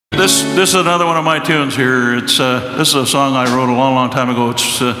This is another one of my tunes here. This is a song I wrote a long time ago.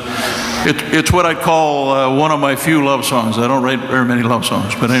 It's what I'd call one of my few love songs. I don't write very many love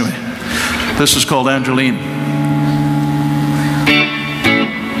songs, but anyway, this is called Angeline.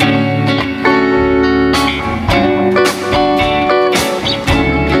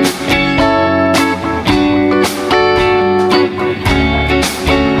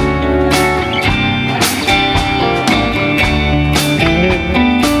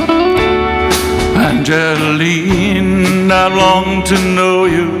 Angeline, I long to know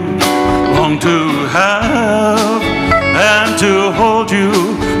you, long to have and to hold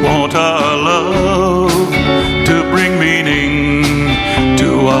you, want our love to bring meaning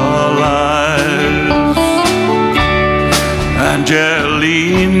to our lives.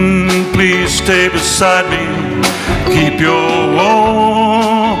 Angeline, please stay beside me, keep your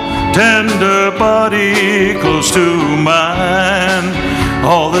warm, tender body close to mine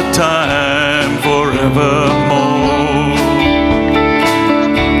all the time, forevermore.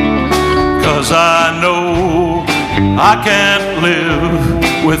 'Cause I know I can't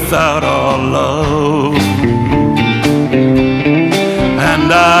live without our love.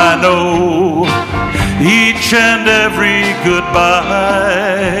 And I know each and every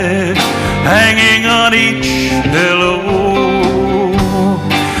goodbye, hanging on each hello,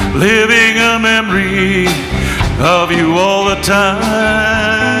 living a memory of you all the time.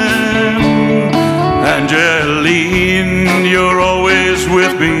 Angeline, you're always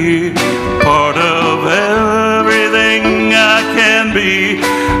with me, part of everything I can be,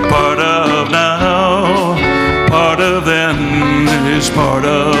 part of now, part of then is part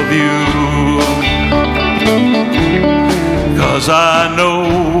of you. 'Cause I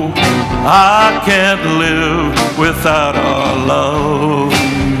know I can't live without our love.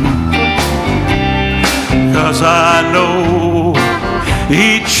 'Cause I know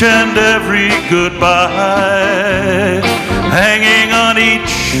each and every goodbye, hanging on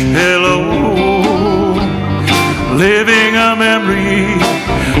each hello, living a memory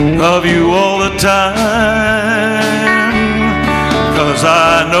of you all the time. 'Cause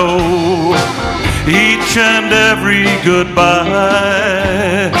I know each and every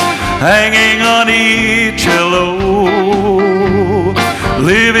goodbye, hanging on each hello,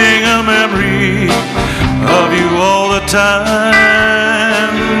 living a memory of you all the time.